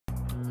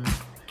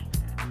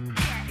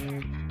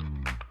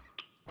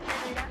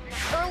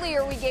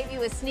Earlier, we gave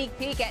you a sneak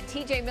peek at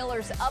TJ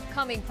Miller's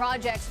upcoming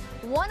projects.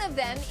 One of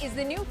them is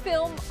the new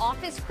film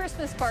Office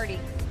Christmas Party.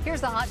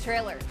 Here's the hot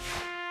trailer.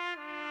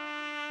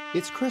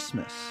 It's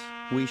Christmas.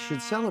 We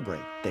should celebrate,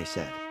 they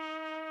said.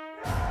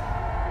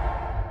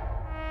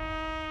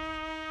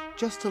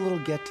 Just a little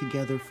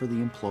get-together for the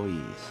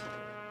employees.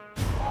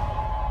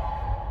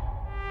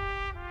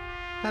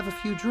 Have a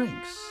few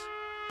drinks.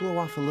 Blow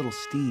off a little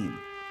steam.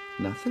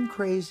 Nothing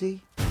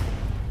crazy.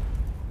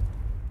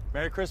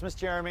 Merry Christmas,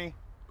 Jeremy.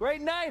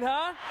 Great night,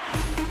 huh?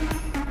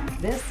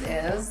 This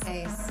is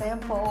a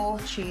sample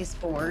cheese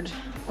board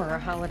for a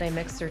holiday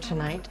mixer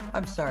tonight.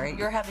 I'm sorry,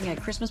 you're having a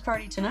Christmas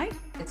party tonight?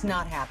 It's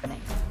not happening.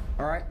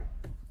 All right,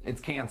 it's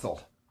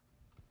canceled.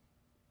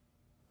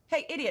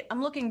 Hey, idiot,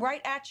 I'm looking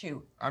right at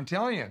you. I'm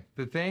telling you,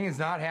 the thing is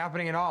not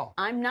happening at all.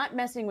 I'm not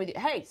messing with you.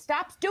 Hey,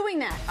 stop doing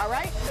that, all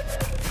right?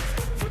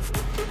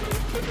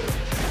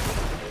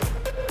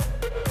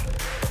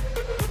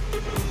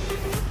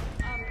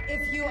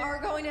 If you are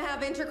going to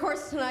have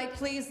intercourse tonight,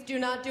 please do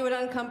not do it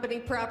on company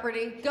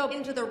property. Go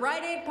into the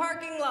Rite Aid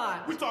parking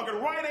lot. We're talking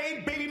Rite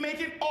Aid, baby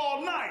making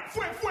all night.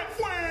 Fwah, fwah,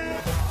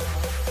 fwah.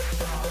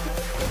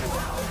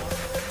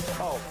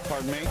 Oh,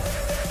 pardon me.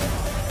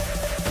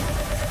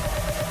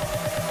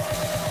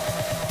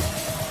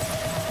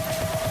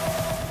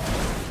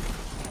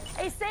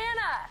 Hey,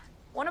 Santa,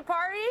 want a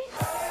party?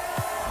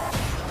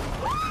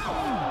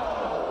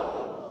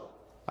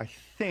 I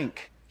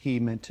think he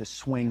meant to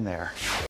swing there.